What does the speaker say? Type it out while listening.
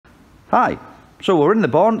Hi, so we're in the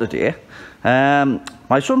barn today.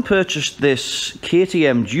 My son purchased this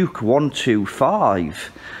KTM Duke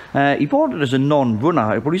 125. He bought it as a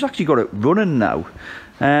non-runner, but he's actually got it running now.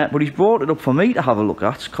 But he's brought it up for me to have a look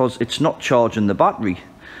at because it's not charging the battery.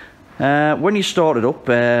 When you start it up,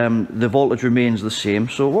 the voltage remains the same.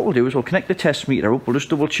 So what we'll do is we'll connect the test meter up, we'll just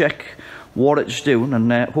double check what it's doing,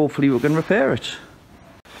 and hopefully we can repair it.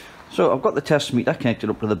 So I've got the test meter connected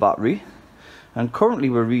up to the battery, and currently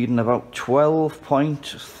we're reading about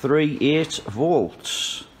 12.38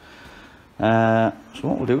 volts. So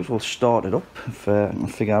what we'll do is we'll start it up if I can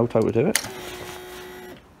figure out how to do it.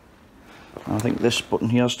 I think this button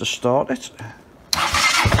here is to start it.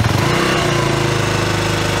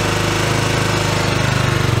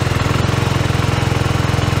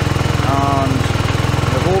 And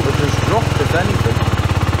the voltage has dropped, if anything,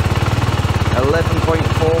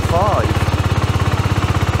 11.45.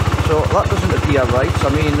 So that doesn't appear right. I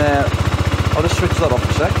mean, I'll just switch that off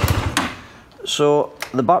a sec. So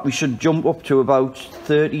the battery should jump up to about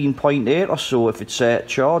 13.8 or so if it's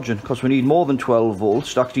charging, because we need more than 12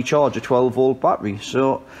 volts to actually charge a 12 volt battery.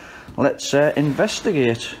 So let's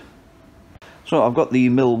investigate. So I've got the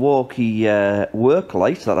Milwaukee work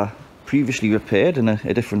light that I previously repaired in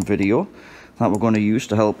a different video that we're going to use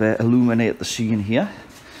to help illuminate the scene here.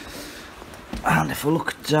 And if we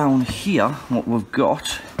look down here, what we've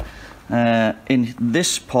got in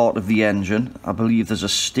this part of the engine, I believe there's a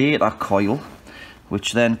stator coil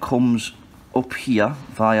which then comes up here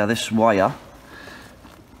via this wire.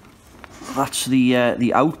 That's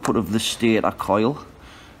the output of the stator coil,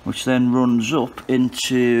 which then runs up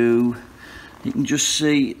into, you can just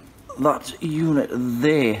see that unit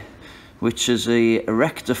there, which is a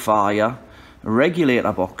rectifier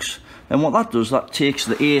regulator box. And what that does, that takes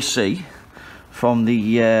the AC from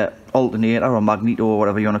the alternator or magneto or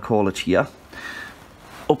whatever you want to call it here,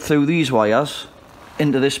 up through these wires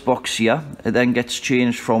into this box here. It then gets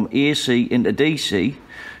changed from AC into DC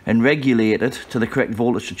and regulated to the correct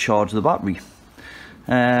voltage to charge the battery.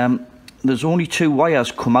 There's only two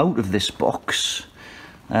wires come out of this box.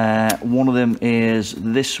 One of them is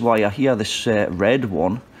this wire here, this red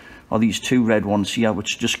one, or these two red ones here,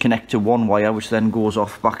 which just connect to one wire, which then goes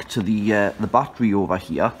off back to the battery over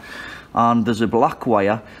here. And there's a black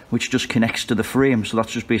wire which just connects to the frame, so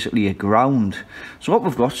that's just basically a ground. So what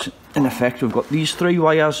we've got, in effect, we've got these three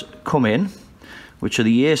wires come in, which are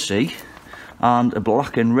the AC, and a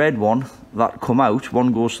black and red one that come out.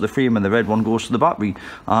 One goes to the frame and the red one goes to the battery,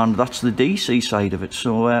 and that's the DC side of it.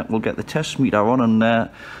 So we'll get the test meter on and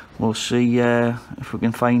we'll see if we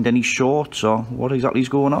can find any shorts or what exactly is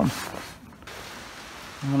going on.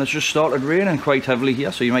 And it's just started raining quite heavily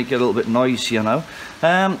here, so you might get a little bit noisy here now.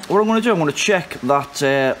 What I'm going to do, I'm going to check that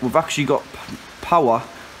we've actually got power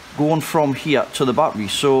going from here to the battery.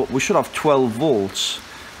 So we should have 12 volts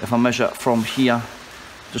if I measure from here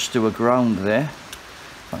just to a ground there.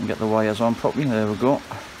 If I can get the wires on properly, there we go.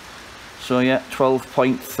 So yeah,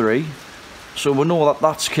 12.3. So we know that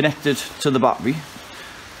that's connected to the battery.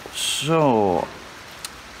 So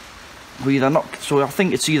we either not. So I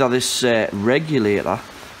think it's either this regulator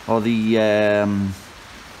or the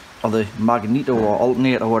magneto or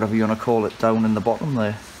alternator, whatever you want to call it, down in the bottom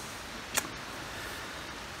there.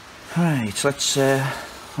 Right, so let's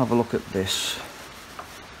have a look at this.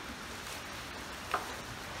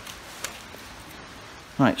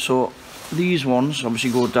 Right, so these ones obviously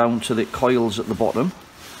go down to the coils at the bottom.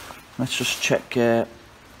 Let's just check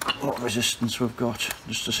what resistance we've got,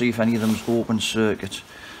 just to see if any of them's open circuit.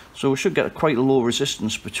 So we should get quite a low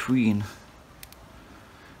resistance between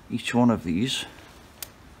each one of these.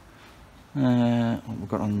 What we've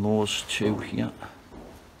got on those two here.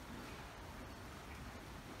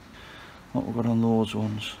 What we've got on those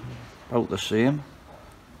ones, about the same.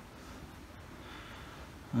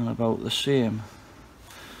 And about the same.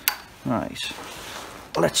 Right,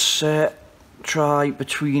 let's try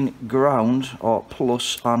between ground or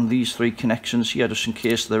plus and these three connections here, just in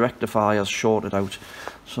case the rectifier's shorted out.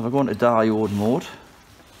 So if I go into diode mode,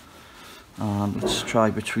 and let's try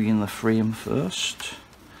between the frame first,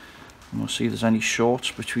 and we'll see if there's any shorts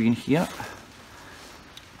between here.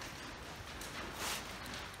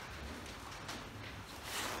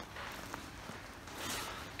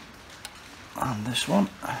 And this one,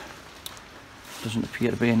 doesn't appear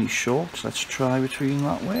to be any shorts. Let's try between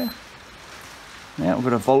that way. Yeah, we've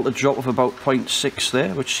got a voltage drop of about 0.6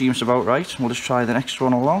 there, which seems about right. We'll just try the next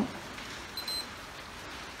one along.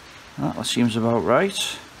 That seems about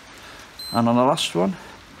right. And on the last one,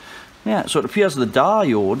 yeah, so it appears the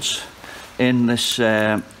diodes in this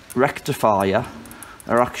rectifier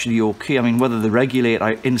are actually okay. I mean, whether the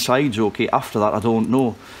regulator inside's okay after that, I don't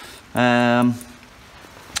know. I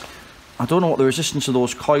don't know what the resistance of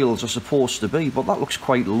those coils are supposed to be, but that looks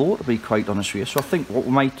quite low, to be quite honest with you. So I think what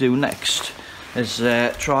we might do next is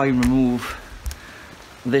try and remove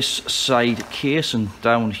this side casing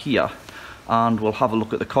down here, and we'll have a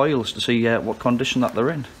look at the coils to see what condition that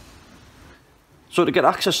they're in. So to get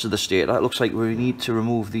access to the stator, it looks like we need to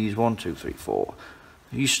remove these 1, 2, 3, 4.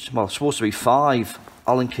 Well, it's supposed to be 5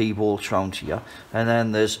 Allen key bolts around here, and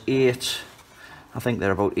then there's 8, I think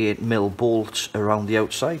they're about 8mm bolts around the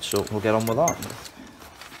outside, so we'll get on with that.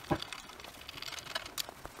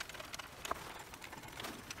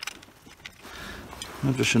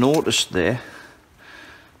 I've just noticed there,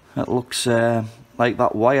 it looks like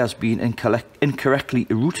that wire's been incorrectly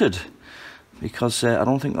routed, because I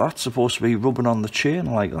don't think that's supposed to be rubbing on the chain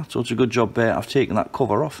like that. So it's a good job I've taken that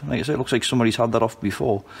cover off. Like I say, it looks like somebody's had that off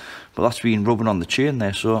before, but that's been rubbing on the chain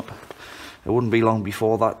there, so it wouldn't be long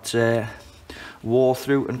before that wore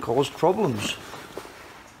through and caused problems.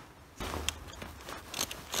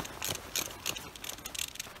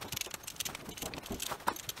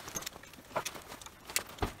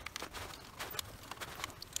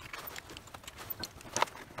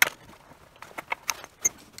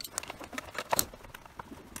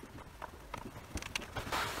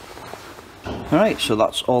 Alright, so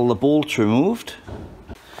that's all the bolts removed.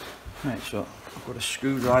 Right, so I've got a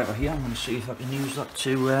screwdriver here. I'm going to see if I can use that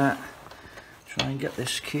to try and get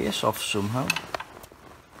this case off somehow.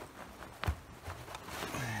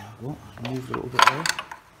 There we go, moved a little bit there.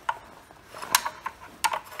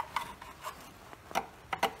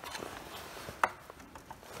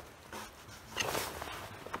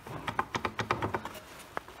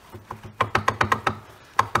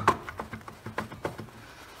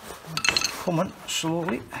 Coming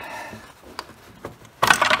slowly,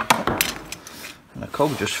 and the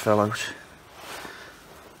cog just fell out.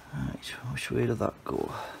 Right, which way did that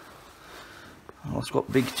go? Well, it's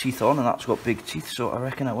got big teeth on, and that's got big teeth, so I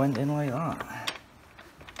reckon it went in like that.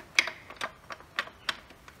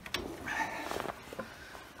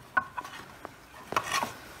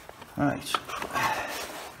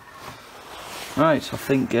 Right, I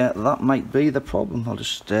think that might be the problem. I'll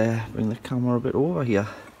just bring the camera a bit over here.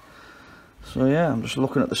 So yeah, I'm just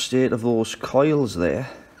looking at the state of those coils there.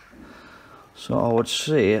 So I would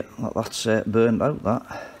say that that's burned out. That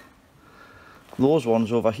those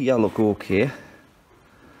ones over here look okay.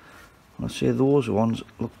 I'd say those ones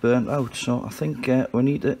look burnt out. So I think we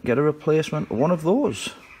need to get a replacement of one of those.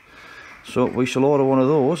 So we shall order one of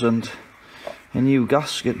those and a new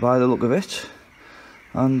gasket by the look of it,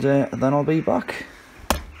 and then I'll be back.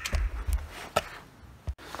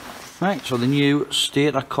 Right, so the new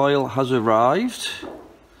stator coil has arrived.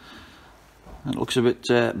 It looks a bit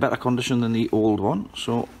better condition than the old one,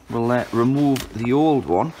 so we'll remove the old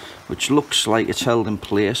one, which looks like it's held in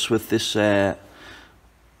place with this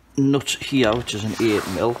nut here, which is an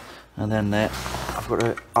 8mm, and then I've got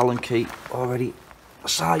an Allen key already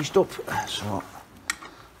sized up, so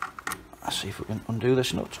let's see if we can undo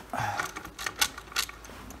this nut.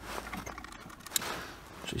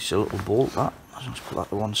 So it's a little bolt that. Let's put that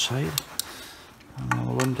to one side, and then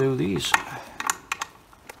we'll undo these.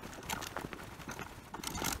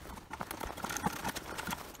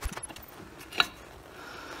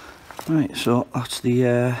 Right, so that's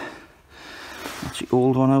the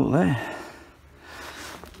old one out there.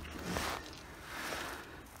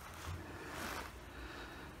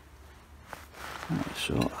 Right,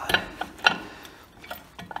 so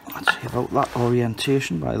let's see about that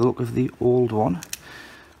orientation by the look of the old one.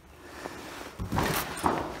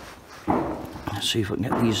 See if we can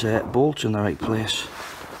get these bolts in the right place.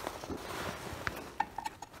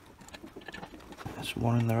 There's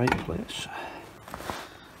one in the right place.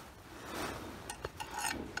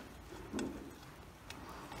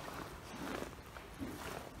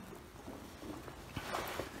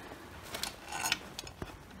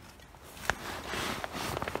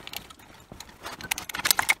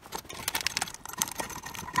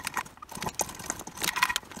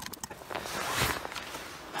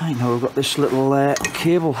 Right, now we've got this little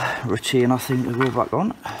cable retainer thing to go back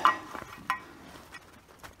on.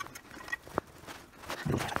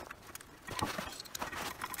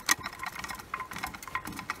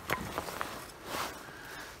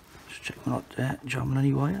 Just check we're not jamming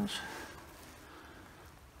any wires.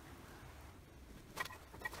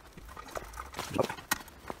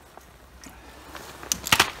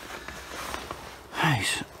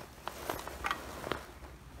 Right.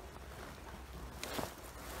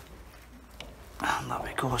 And that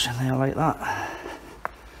bit goes in there like that.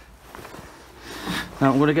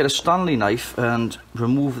 Now I'm going to get a Stanley knife and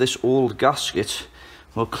remove this old gasket.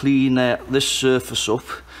 We'll clean this surface up,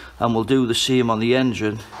 and we'll do the same on the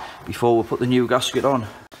engine before we put the new gasket on.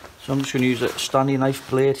 So I'm just going to use a Stanley knife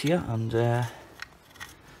blade here and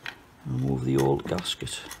remove the old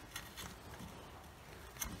gasket.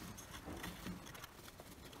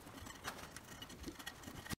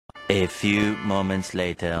 A few moments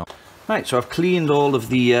later. Right, so I've cleaned all of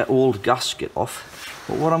the old gasket off,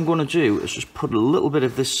 but what I'm going to do is just put a little bit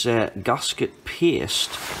of this gasket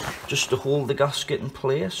paste just to hold the gasket in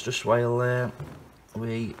place, just while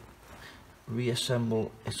we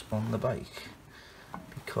reassemble it on the bike,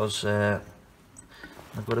 because I've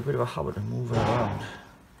got a bit of a habit of moving around.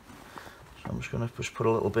 So I'm just going to just put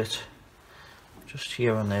a little bit just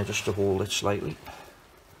here and there just to hold it slightly.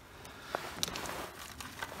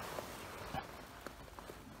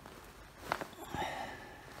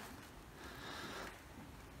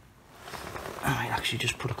 I might actually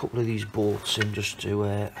just put a couple of these bolts in just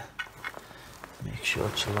to make sure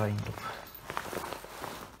it's lined up.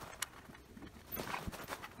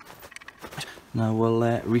 Now we'll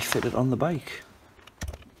refit it on the bike.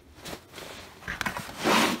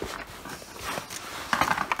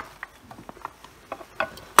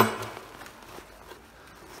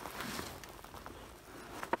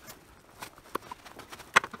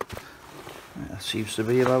 That seems to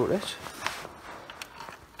be about it.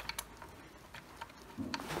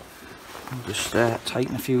 I'll just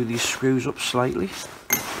tighten a few of these screws up slightly.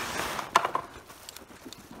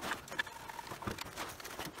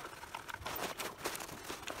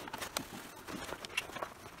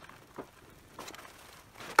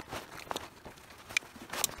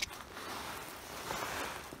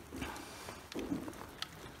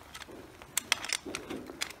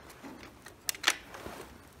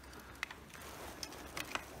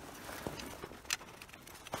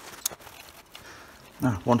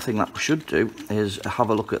 Now, one thing that we should do is have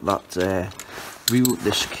a look at that, reroute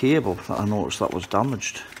this cable that I noticed that was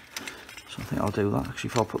damaged. So I think I'll do that. Actually,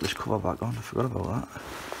 if I'll put this cover back on, I forgot about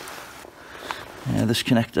that. This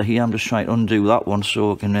connector here, I'm just trying to undo that one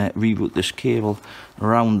so I can reroute this cable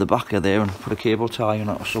around the back of there and put a cable tie on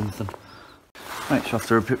it or something. Right, so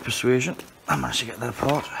after a bit of persuasion, I managed to get that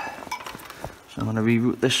apart. So I'm going to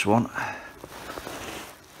reroute this one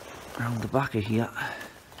around the back of here.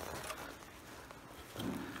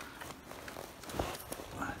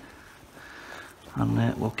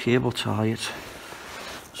 And we'll cable tie it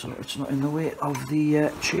so it's not in the way of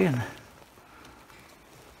the chain.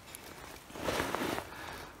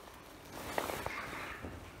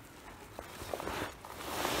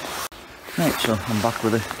 Right, so I'm back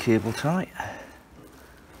with a cable tie.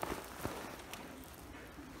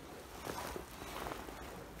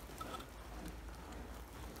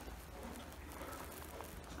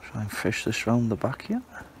 Try and fish this round the back here.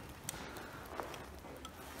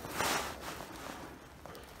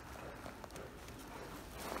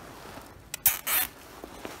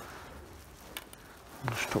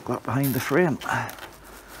 Tuck that behind the frame,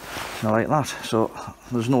 so like that, so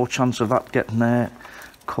there's no chance of that getting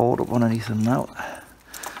caught up on anything now.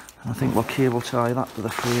 And I think we'll cable tie that to the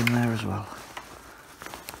frame there as well.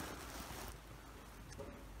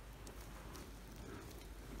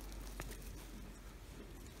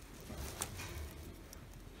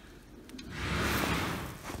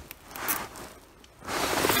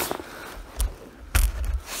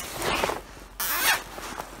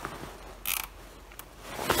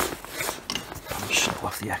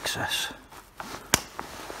 Off the excess.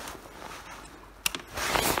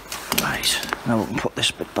 Right, now we can put this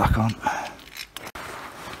bit back on.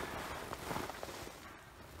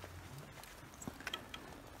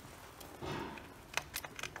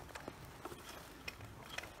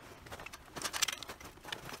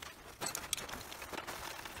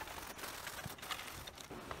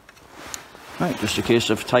 Right, just a case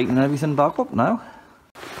of tightening everything back up now.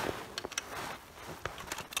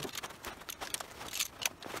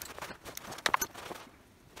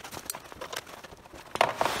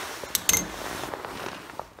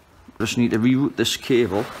 Just need to reroute this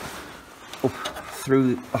cable up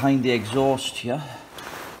through behind the exhaust here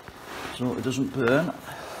so it doesn't burn,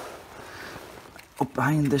 up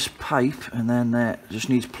behind this pipe, and then it just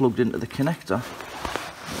needs plugged into the connector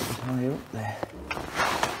higher up there.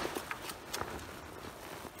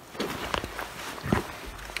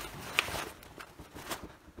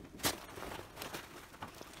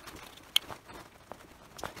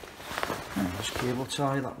 And just cable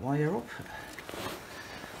tie that wire up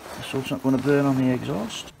so it's not going to burn on the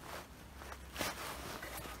exhaust.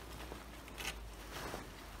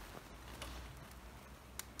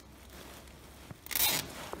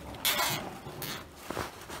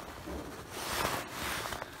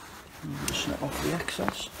 And just snip off the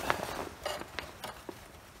excess.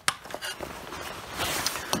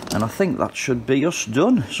 And I think that should be us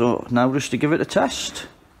done. So now just to give it a test.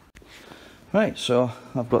 Right, so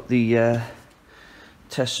I've got the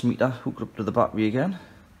test meter hooked up to the battery again,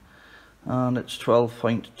 and it's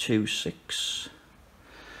 12.26.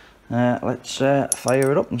 Let's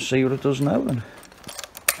fire it up and see what it does now then.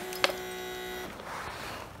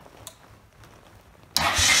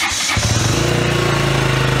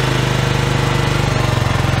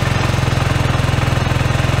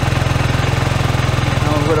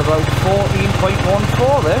 Now we've got about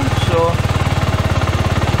 14.14 there, so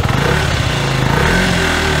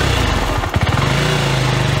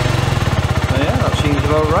seems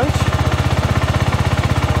about right.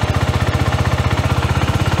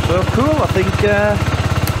 So cool, I think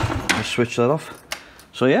let's switch that off.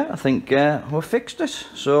 So yeah, I think we've fixed it.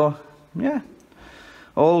 So yeah,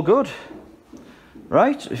 all good.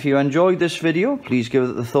 Right, if you enjoyed this video, please give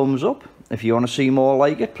it the thumbs up. If you want to see more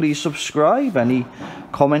like it, please subscribe. Any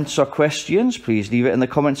comments or questions, please leave it in the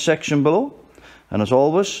comment section below. And as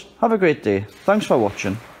always, have a great day. Thanks for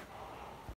watching.